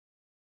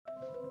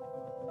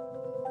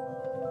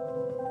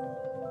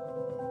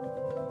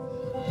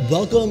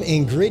Welcome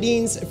and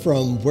greetings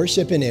from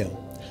Worship Anew.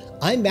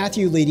 I'm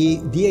Matthew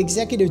Leedy, the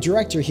Executive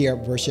Director here at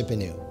Worship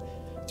Anew.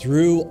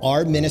 Through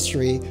our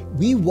ministry,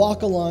 we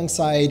walk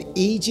alongside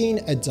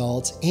aging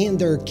adults and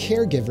their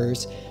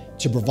caregivers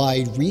to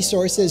provide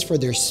resources for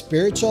their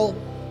spiritual,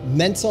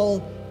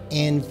 mental,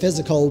 and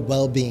physical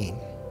well-being.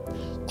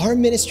 Our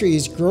ministry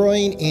is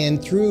growing,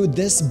 and through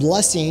this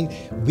blessing,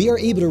 we are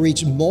able to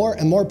reach more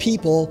and more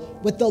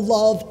people with the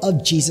love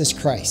of Jesus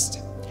Christ.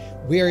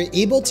 We are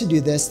able to do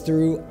this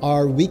through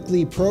our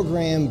weekly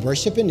program,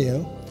 Worship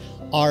Anew,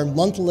 our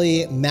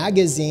monthly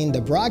magazine, The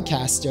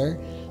Broadcaster,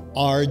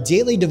 our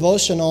daily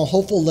devotional,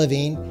 Hopeful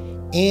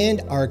Living,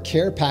 and our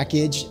care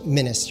package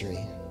ministry.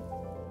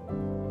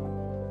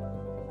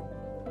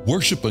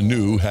 Worship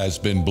Anew has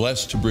been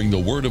blessed to bring the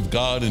Word of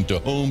God into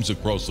homes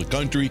across the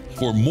country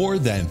for more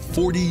than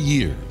 40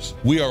 years.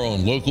 We are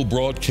on local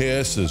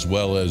broadcasts as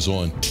well as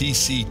on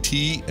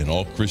TCT, an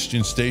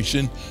all-Christian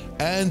station,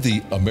 and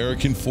the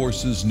American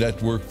Forces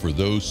Network for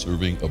those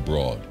serving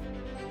abroad.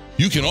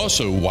 You can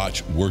also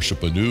watch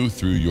Worship Anew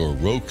through your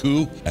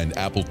Roku and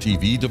Apple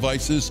TV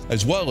devices,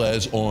 as well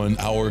as on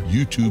our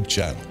YouTube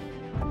channel.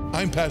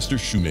 I'm Pastor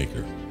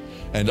Shoemaker,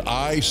 and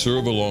I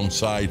serve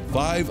alongside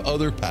 5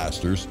 other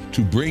pastors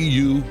to bring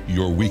you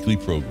your weekly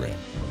program.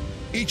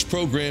 Each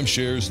program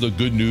shares the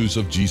good news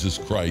of Jesus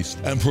Christ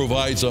and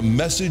provides a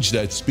message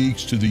that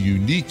speaks to the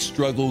unique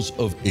struggles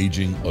of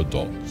aging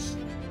adults.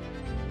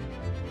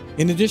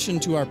 In addition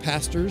to our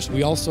pastors,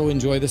 we also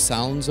enjoy the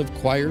sounds of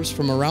choirs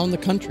from around the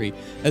country,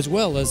 as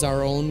well as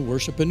our own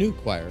Worship Anew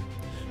choir.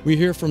 We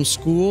hear from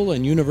school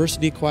and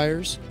university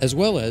choirs, as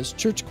well as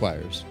church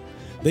choirs.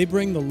 They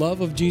bring the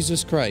love of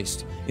Jesus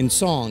Christ in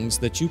songs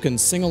that you can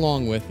sing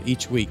along with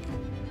each week.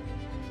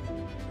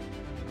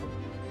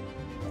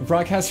 The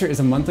Broadcaster is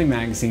a monthly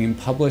magazine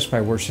published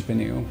by Worship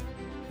Anew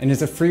and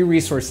is a free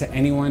resource to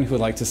anyone who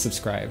would like to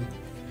subscribe.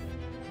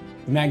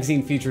 The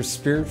magazine features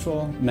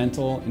spiritual,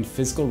 mental, and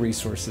physical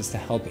resources to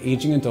help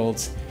aging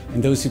adults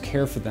and those who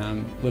care for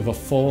them live a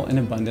full and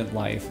abundant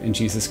life in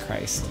Jesus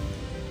Christ.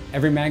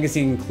 Every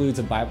magazine includes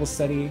a Bible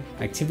study,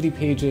 activity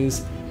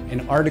pages,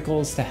 and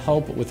articles to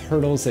help with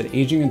hurdles that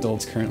aging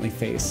adults currently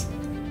face.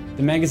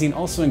 The magazine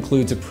also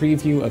includes a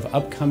preview of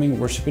upcoming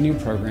Worship Anew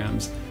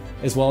programs,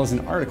 as well as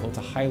an article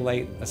to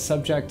highlight a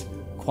subject,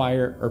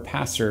 choir, or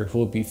pastor who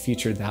will be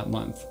featured that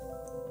month.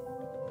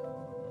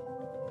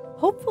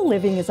 Hopeful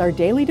Living is our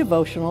daily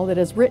devotional that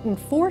is written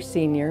for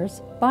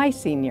seniors by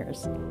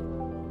seniors.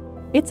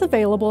 It's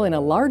available in a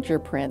larger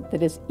print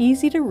that is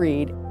easy to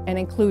read and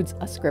includes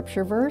a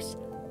scripture verse,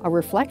 a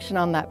reflection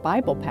on that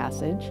Bible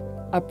passage,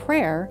 a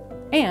prayer,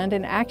 and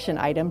an action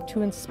item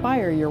to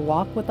inspire your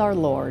walk with our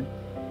Lord.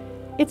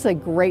 It's a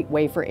great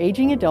way for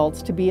aging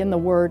adults to be in the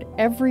Word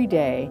every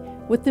day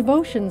with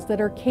devotions that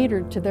are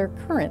catered to their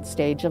current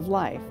stage of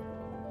life.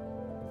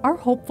 Our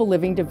Hopeful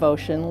Living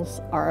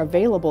devotionals are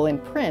available in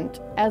print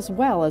as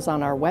well as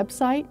on our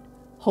website,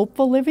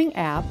 Hopeful Living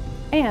app,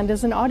 and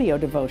as an audio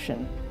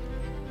devotion.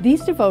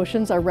 These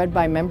devotions are read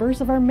by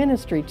members of our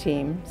ministry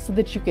team so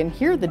that you can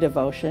hear the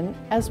devotion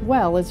as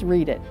well as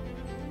read it.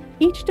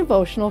 Each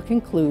devotional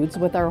concludes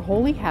with our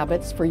holy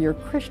habits for your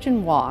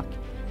Christian walk,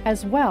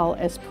 as well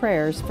as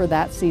prayers for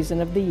that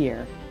season of the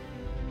year.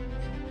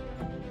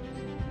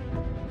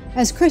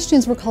 As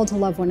Christians, we're called to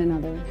love one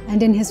another,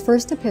 and in his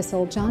first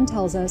epistle, John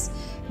tells us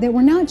that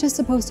we're not just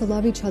supposed to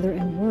love each other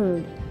in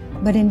word,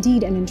 but in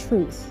deed and in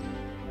truth.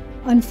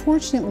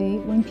 Unfortunately,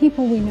 when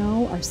people we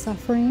know are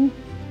suffering,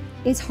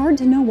 it's hard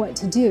to know what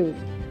to do.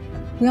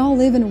 We all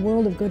live in a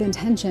world of good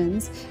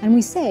intentions, and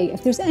we say,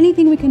 if there's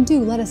anything we can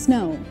do, let us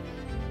know.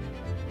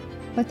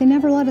 But they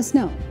never let us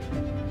know.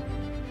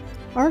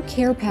 Our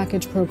care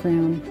package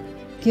program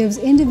gives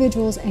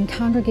individuals and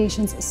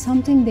congregations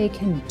something they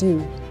can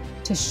do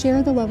to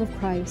share the love of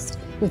Christ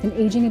with an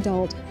aging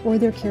adult or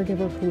their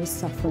caregiver who is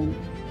suffering.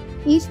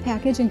 Each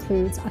package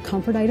includes a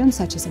comfort item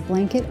such as a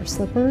blanket or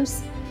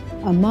slippers,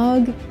 a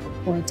mug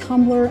or a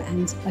tumbler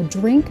and a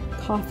drink,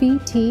 coffee,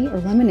 tea, or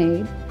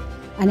lemonade,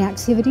 an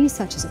activity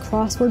such as a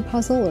crossword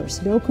puzzle or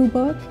Sudoku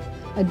book,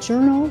 a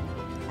journal,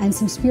 and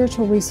some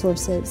spiritual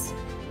resources.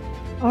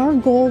 Our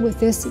goal with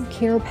this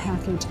care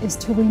package is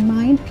to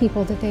remind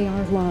people that they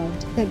are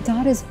loved, that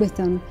God is with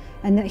them,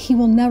 and that He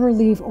will never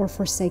leave or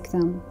forsake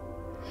them.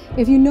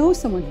 If you know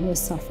someone who is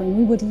suffering,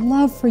 we would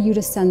love for you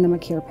to send them a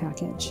care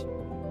package.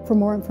 For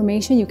more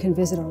information, you can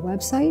visit our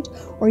website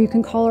or you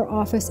can call our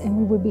office and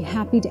we would be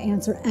happy to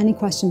answer any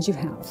questions you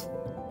have.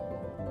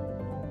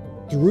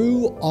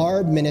 Through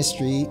our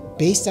ministry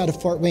based out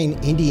of Fort Wayne,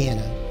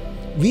 Indiana,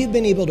 we have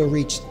been able to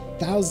reach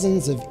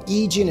thousands of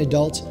aging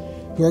adults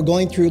who are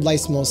going through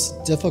life's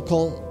most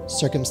difficult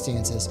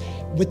circumstances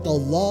with the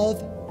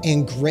love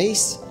and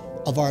grace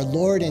of our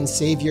Lord and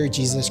Savior,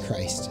 Jesus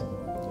Christ.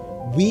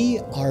 We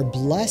are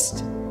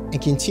blessed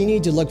and continue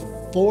to look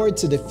forward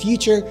to the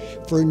future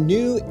for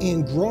new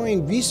and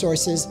growing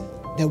resources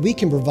that we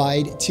can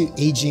provide to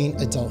aging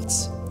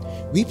adults.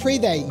 We pray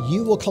that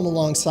you will come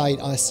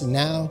alongside us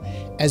now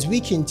as we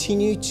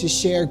continue to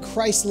share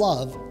Christ's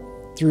love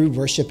through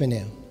Worship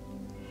Anew.